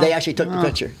 Wow. They actually took the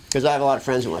picture because I have a lot of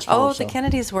friends in West Palm. Oh, the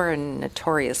Kennedys were a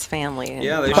notorious family.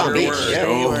 Yeah, they Palm sure Beach. were.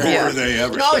 Yeah. Were they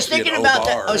ever? No, I was thinking about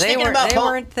that. I was thinking about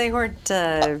They weren't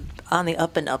on the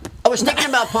up and up. I was thinking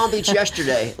about Palm Beach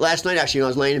last night actually when I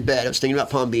was laying in bed. I was thinking about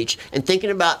Palm Beach and thinking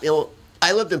about,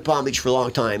 I lived in Palm Beach for a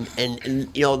long time, and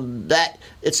that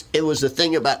it was the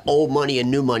thing about old money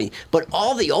and new money. But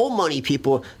all the old money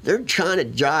people, they're trying to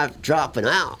dropping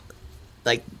out.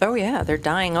 Like, oh yeah, they're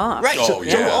dying off. Right. So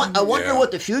I wonder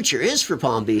what the future is for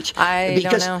Palm Beach. Because,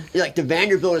 don't know. Like the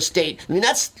Vanderbilt estate, I mean,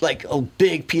 that's like a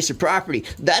big piece of property.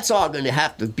 That's all going to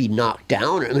have to be knocked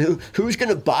down. I mean, who's going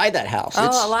to buy that house?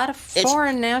 A lot of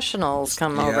foreign nationals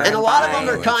come over, and a lot of them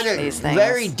are kind of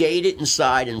very dated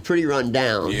inside and pretty run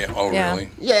down. Yeah. Oh, really?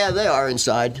 Yeah, they are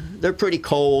inside. They're pretty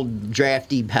cold,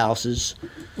 drafty houses.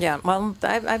 Yeah. Well,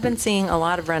 I've been seeing a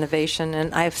lot of renovation,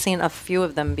 and I've seen a few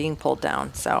of them being pulled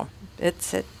down. So.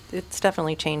 It's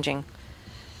definitely changing,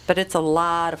 but it's a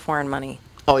lot of foreign money.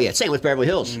 Oh yeah, same with Beverly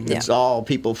Hills. Mm-hmm. It's all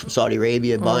people from Saudi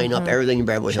Arabia buying up everything in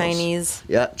Beverly Hills. Chinese.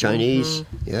 Yep, Chinese.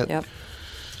 Mm-hmm. Yep.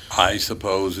 I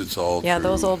suppose it's all Yeah, true.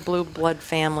 those old blue blood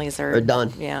families are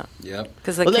done. Yeah. Yep.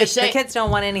 Because Well, the kids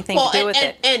don't want anything to do with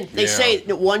it. And they say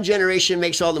that one generation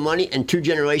makes all the money, and 2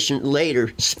 generations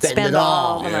later spend it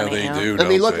all. the Yeah, money. they yeah. do. I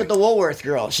mean, don't look they? at the Woolworth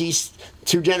girl. She's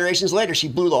 2 generations later, she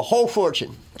blew the whole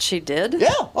fortune. She did? Yeah.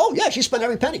 Oh, yeah. She spent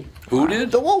every penny. Who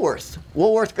did? The Woolworth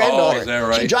granddaughter. is that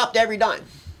right? She dropped every dime.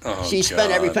 Oh, She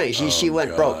spent every God. penny. She Oh,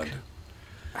 went God. broke.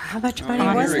 How much money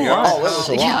Oh, was here we that? go. Oh, it was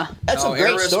a lot. Yeah. That's a great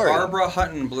heiress story. Barbara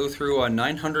Hutton blew through a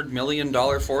 $900 million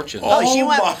fortune. Oh,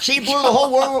 my she blew the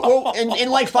whole world in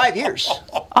like 5 years.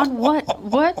 On what?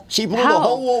 What? She blew How? the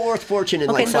whole Woolworth fortune in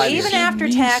Okay, like so 5 even years. after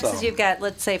taxes, you've got,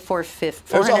 let's say, There's a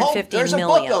 450 book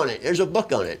million. on it. There's a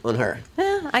book on it, on her.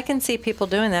 I can see people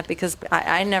doing that because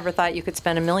I never thought you could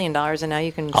spend $1 million, and now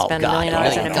you can Oh, spend God. $1 million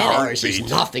in a minute. $1 is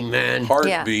nothing, man. Yeah,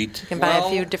 Heartbeat. you can buy a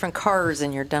few Well, different cars,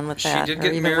 and you're done with She that. did or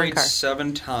get even one married car.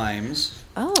 7 times,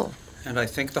 Oh, and I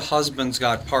think the husbands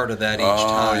got part of that each Oh,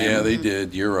 time. yeah, they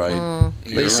did. You're right.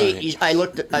 But You're you see, right.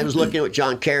 I was looking at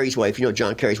John Kerry's wife. You know,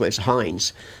 John Kerry's wife's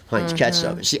Heinz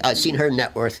Ketchup. See, I seen her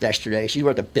net worth yesterday. She's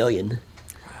worth $1 billion.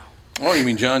 Oh, you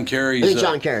mean John Kerry's? I mean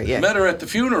John Kerry, yeah. Met her at the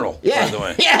funeral, Yeah, by the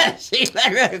way. yeah. She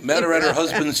Met her at her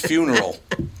husband's funeral.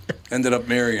 Ended up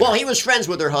marrying Well, her. he was friends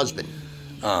with her husband.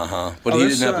 Uh-huh. But Oh, he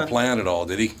this, didn't have a plan at all,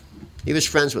 did he? He was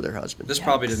friends with her husband. This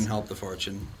probably didn't help the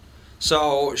fortune.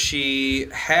 So she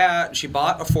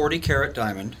bought a 40-carat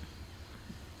diamond.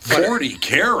 40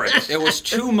 carats? It was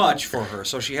too much for her,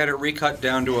 so she had it recut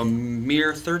down to a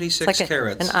mere 36 it's like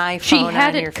carats. an iPhone She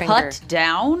had on your it finger. cut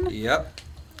down. Yep.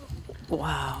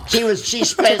 Wow. She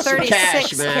spent some 36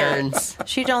 cash, man. carats.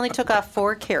 She only took off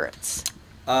 4 carats.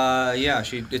 Yeah,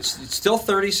 it's still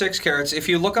 36 carats. If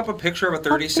you look up a picture of a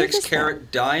 36 is that?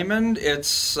 carat diamond,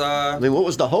 it's I mean, what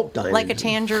was the Hope diamond? Like a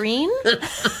tangerine?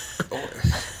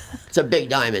 It's a big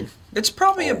diamond. it's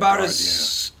probably about God,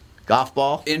 as Golf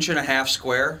ball. inch and a half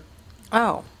square.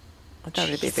 Oh. I thought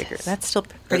it would be bigger. That's still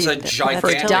pretty It's a that's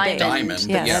gigantic still big. diamond.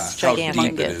 Yeah, Yeah. that's How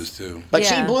gigantic. deep it is, too. But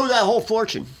she Yeah. blew that whole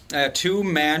fortune. 2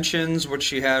 mansions, which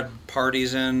she had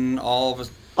parties in. All of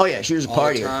Oh, yeah, she was a All the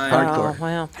partier. time. Hardcore. Oh,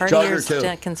 wow. Drugger, Partiers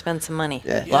too. can spend some money.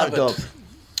 Yeah, a lot of but- dope.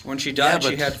 when she died, Yeah,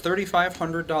 she but- had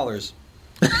 $3,500.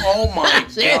 Oh, my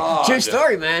Yeah, God. true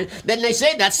story, man. Then they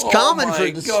say that's Oh, common my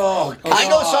for this. God.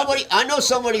 I know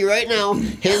somebody right now.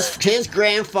 His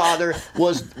grandfather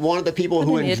was one of the people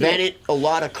who What an idiot. invented a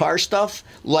lot of car stuff,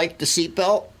 like the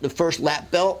seatbelt, the first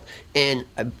lap belt, and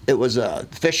it was a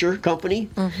Fisher company.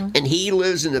 And he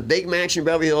lives in a big mansion in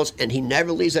Beverly Hills, and he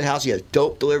never leaves the house. He has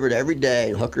dope delivered every day,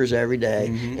 and hookers every day,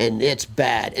 and it's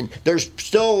bad. And there's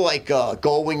still like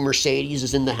Goldwing Mercedes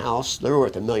is in the house. They're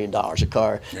worth $1 million a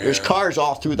car. There's Yeah. cars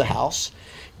all through the house,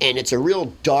 and it's a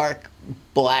real dark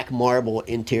black marble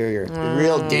interior,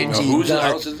 real dingy. Now, whose dark.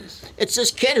 house is this? It's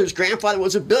this kid whose grandfather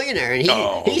was a billionaire, and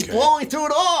he's okay. blowing through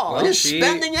it all, Well, and he's she-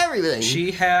 spending everything.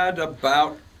 She had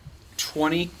about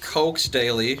 20 Cokes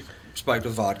daily, spiked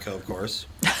with vodka, of course,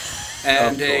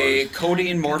 and a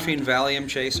codeine, morphine, Valium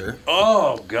chaser.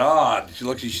 Oh, God. She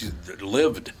looks like she's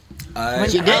lived. I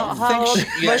She did? don't How think old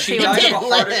yeah, was she she? died She of a did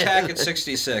heart live. attack at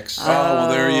 66. Oh, well,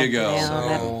 there you go. Yeah,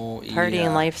 So, that partying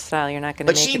yeah. lifestyle, you're not going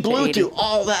to but make she it blew to 80. through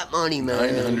all that money, man.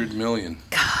 900 million.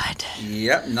 God.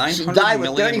 Yep, She $900 died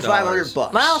with million.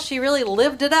 $3,500. Well, she really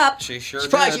lived it up. She sure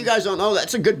Surprised did. you guys don't know that.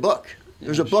 It's a good book.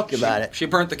 There's a book about it. She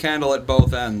burnt the candle at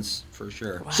both ends, for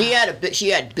sure. She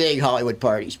had big Hollywood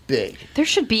parties, big. There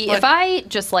should be. If I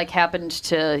just like happened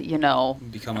to,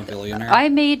 Become a billionaire. I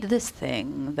made this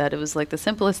thing that it was like the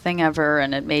simplest thing ever,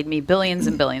 and it made me billions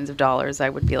and billions of dollars. I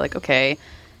would be like, okay,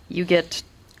 you get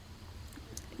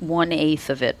 1/8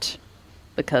 of it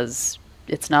because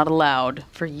it's not allowed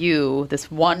for you.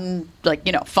 This one,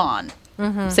 fawn.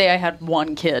 Say I had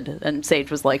one kid, and Sage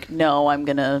was like, "No, I'm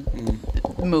gonna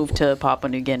move to Papua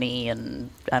New Guinea, and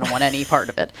I don't want any part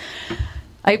of it."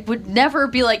 I would never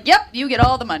be like, "Yep, you get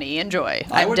all the money. Enjoy.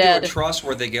 I I'm would dead." do a trust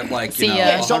where they get See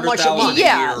ya. So much a month. $100,000 a year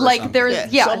Yeah, or like something.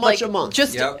 there's Yeah, so much like a month.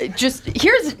 just Yep. just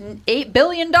here's $8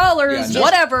 billion, Yeah,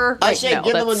 whatever. I Like, say no,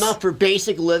 give them that's- enough for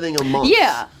basic living a month.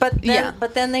 Yeah,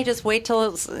 But then they just wait till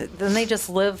then they just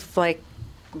live like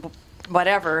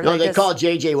whatever. No, they just, call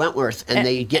J.J. Wentworth, and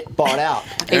they get bought out.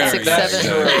 867. That's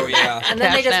true, yeah. and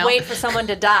then they cash just now. wait for someone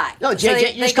to die. No, So J.J.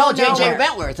 they you just go call J.J. nowhere.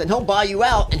 Wentworth, and he'll buy you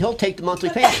out, and he'll take the monthly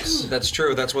payments. That's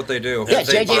true. That's what they do. Yeah,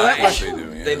 They J.J. buy- Wentworth. They do,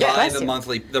 yeah. They Yeah. buy Bless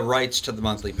the you. the rights to the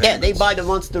monthly payments. Yeah, they buy the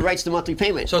rights to monthly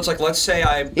payment. So it's like, let's say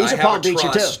I He's a have Palm a Beacher,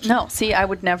 too. trust. No, see, I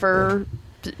would never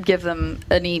give them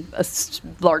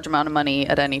large amount of money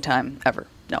at any time ever.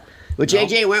 No. But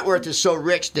J.J. Wentworth is so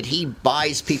rich that he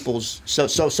buys people's. So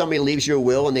somebody leaves you a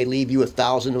will and they leave you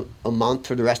 $1,000 a month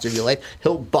for the rest of your life.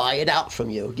 He'll buy it out from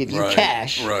you, give you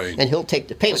cash, and he'll take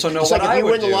the payments. So no, it's what like if I you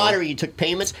would win the do- lottery, you took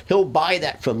payments. He'll buy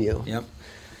that from you. Yep.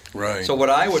 Right. So what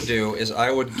I would do is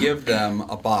I would give them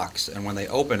a box, and when they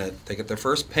open it, they get their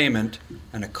first payment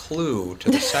and a clue to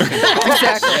the second box.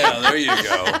 Exactly. Yeah, there you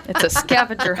go. It's a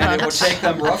scavenger hunt. And it would take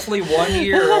them roughly 1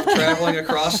 year of traveling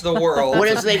across the world. What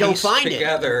if to they don't piece find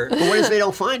together. it? But what if they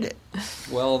don't find it?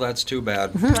 Well, that's too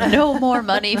bad. No more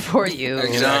money for you.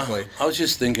 Exactly. I was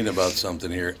just thinking about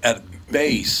something here. At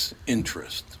base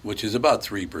interest, which is about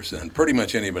 3%, pretty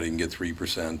much anybody can get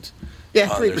 3%. Yeah,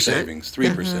 on 3%. their savings,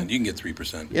 3%. You can get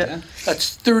 3%. Yeah.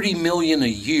 That's $30 million a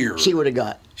year. She would have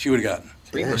got. She would have gotten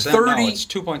 3%? 30. No, it's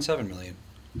 2.7 million.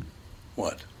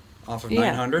 What? Off of Yeah.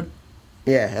 900?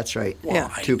 Yeah, that's right. Well, Yeah.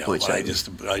 I know,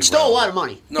 2.7. I Still a round- lot of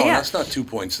money. No, Yeah. that's not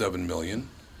 2.7 million.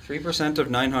 3% of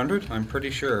 900? I'm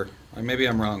pretty sure. Maybe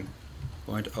I'm wrong.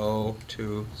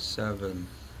 0.027.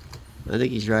 I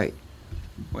think he's right.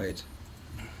 Wait.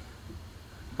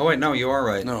 Oh, wait, no, you are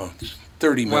right. No, it's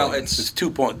 30 million. Well, it's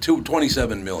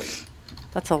 27 million.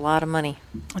 That's a lot of money.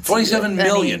 27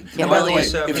 million. Yeah, And by the way,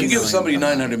 27 if you give somebody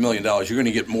 $900 million, you're going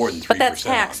to get more than 3%. But that's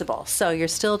taxable, so you're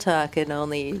still talking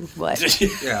only, what?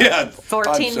 Yeah.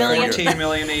 14 I'm sorry. million? 14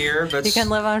 million a year. That's, You can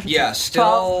live on Yeah, 12,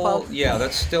 still. 12. Yeah,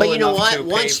 that's still But you know enough what? to pay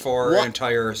Once- for what- an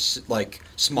entire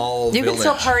small You village. can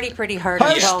still party pretty hard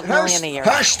at 12 million a year.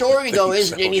 Her story, though, think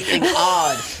isn't so, anything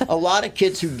odd. A lot of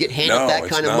kids who get handed No, that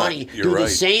it's kind of not. money You're do the right.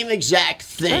 same exact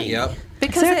thing. Yep.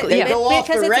 Because Exactly, yeah. They go off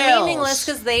because the it's rails. meaningless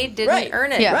because they didn't Right.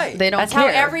 earn it. Yeah, Right. they don't That's care. how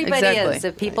everybody Exactly. is.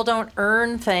 If people don't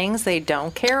earn things, they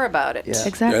don't care about it. Yeah.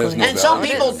 Exactly. Yeah, there's no And some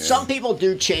value. people, Yeah. some people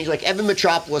do change. Like Evan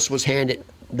Metropolis was handed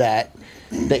that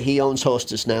he owns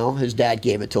Hostess now. His dad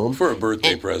gave it to him For a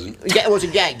birthday present. Yeah, it was a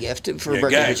gag gift for a Yeah,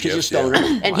 birthday gag gift because he's a gift, stoner.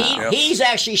 yeah. And Wow. he's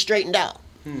actually straightened out.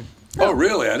 Oh,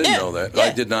 really? I didn't Yeah, know that. yeah.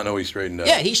 I did not know he straightened out.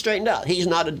 Yeah, he's straightened out. He's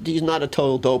not a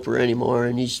total doper anymore,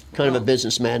 and he's kind of a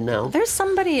businessman now. There's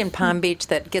somebody in Palm Beach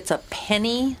that gets a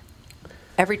penny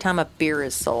every time a beer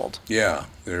is sold. Yeah,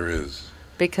 there is.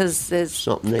 Because his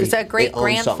Something they- because that great they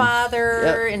own something. grandfather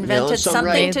Yep, they own invented something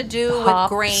something right. to do with Hops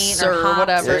grain or or hops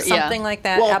whatever, or yeah. something like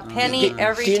that. Well, a penny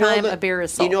every do you know time the- a beer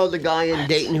is You sold. know the guy in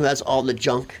Dayton who has all the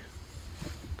junk?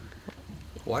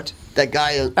 What? That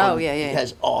guy Oh, yeah.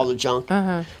 has all the junk.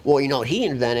 Uh-huh. Well, he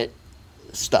invented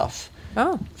stuff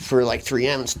Oh, for like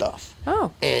 3M and stuff.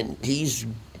 oh, And he's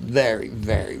very,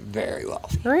 very, very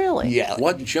wealthy. really? Yeah.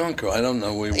 What junk? I don't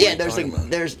know. What Yeah, you're there's talking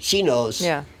about. she knows.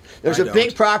 Yeah. There's I a big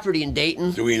don't. property in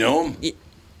Dayton. Do we know him?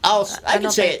 I can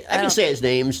don't say think- it. I I can don't- say his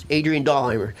name's Adrian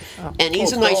Dahlheimer, and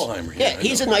he's Oh, a nice. Dahlheimer, Yeah, yeah, I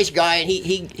he's a know. nice guy, and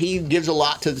he gives a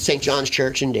lot to the St. John's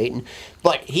Church in Dayton.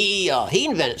 But he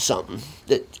invented something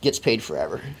that gets paid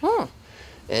forever,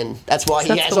 and that's why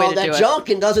So he that's has the way all to that do it. junk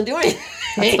and doesn't do anything.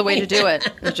 That's the way to do it.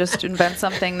 You just invent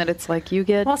something that it's like you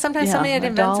get. Well, sometimes somebody would $1.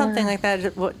 invent something like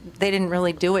that. They didn't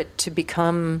really do it to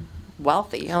become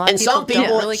wealthy. A lot And of people some people,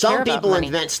 don't really care about money.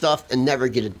 invent stuff and never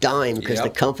get a dime because Yep. the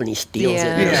company steals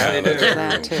Yeah. it. Yeah, they do.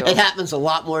 That too. It happens a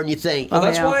lot more than you think. Well,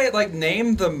 that's yeah. why, like,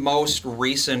 name the most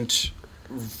recent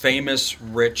famous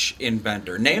rich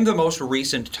inventor. Name the most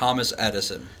recent Thomas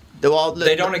Edison.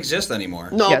 They don't exist anymore.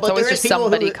 No, Yeah, it's but always there is just people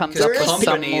somebody who, comes there up is with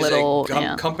people- some little-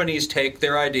 yeah. Companies take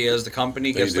their ideas. The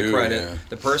company gets They the do, credit. yeah.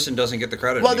 The person doesn't get the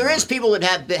credit. Well, there anymore. is people that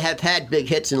have had big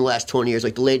hits in the last 20 years,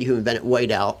 like the lady who invented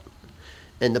whiteout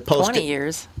and the post. 20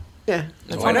 years. Yeah.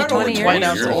 That's only only 20 years.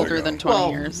 Whiteout's years older ago. than 20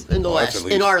 Well, years. in the Well, that's last,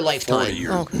 at in least our 40 lifetime.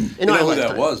 years. In You know our who lifetime.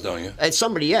 that was, don't you? It's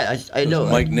somebody, yeah, I know.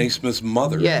 Mike Naismith's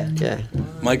mother. Yeah, yeah.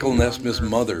 Michael Naismith's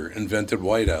mother invented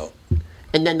whiteout.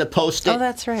 And then the Post-it. Oh,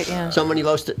 that's right. Yeah. Somebody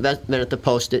invented the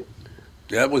Post-it.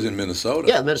 That was in Minnesota.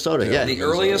 Yeah, Minnesota, yeah. The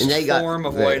earliest And they got- form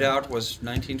of right. whiteout was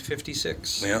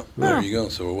 1956. Yeah, there you go.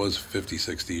 So it was 50,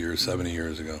 60 years, 70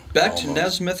 years ago. Bet Almost.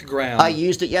 Nesmith Graham. I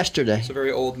used it yesterday. It's a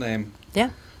very old name. Yeah.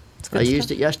 It's good I stuff.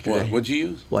 used it yesterday. What? What'd you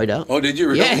use? Whiteout. Oh, did you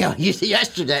really? Yeah, I used it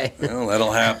yesterday. Well,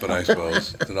 that'll happen, I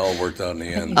suppose. It all worked out in the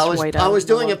end. I was Whiteout I was is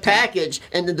a doing a long time. package,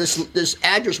 and then this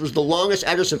address was the longest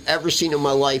address I've ever seen in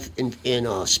my life in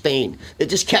Spain. It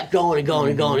just kept going and going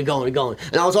and going and going and going,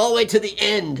 and I was all the way to the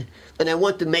end. And I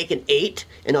went to make an 8,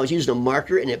 and I was using a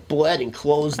marker, and it bled and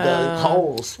closed the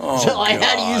holes. Oh, so I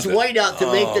had to use God. whiteout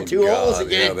to make the Oh, 2 holes God.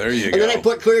 again. Yeah, there you and then go. I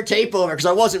put clear tape over because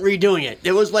I wasn't redoing it.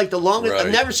 It was like the longest. Right.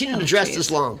 I've never seen an address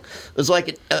this long. It was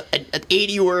like an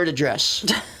 80-word address.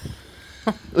 It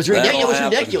was That'll ridiculous. It was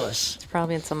happen. ridiculous. It's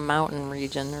probably in some mountain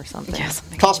region or something. Yeah,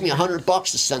 something. Cost me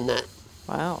 $100 to send that.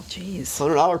 Wow. Jeez.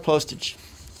 $100 postage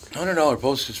 $100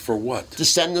 postage for what? to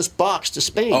send this box to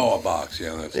Spain. Oh, a box.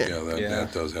 Yeah, Yeah.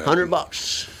 that does happen.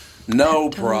 $100. No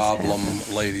problem,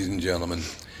 ladies and gentlemen.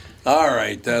 All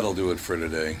right, that'll do it for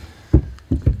today.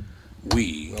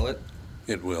 Will it?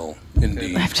 It will,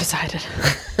 indeed. I've decided.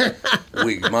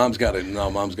 Mom's got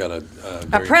a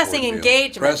pressing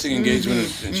engagement. Pressing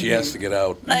engagement, and she has to get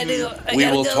out. I do. We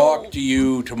will talk to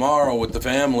you tomorrow with the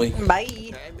family.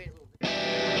 Bye.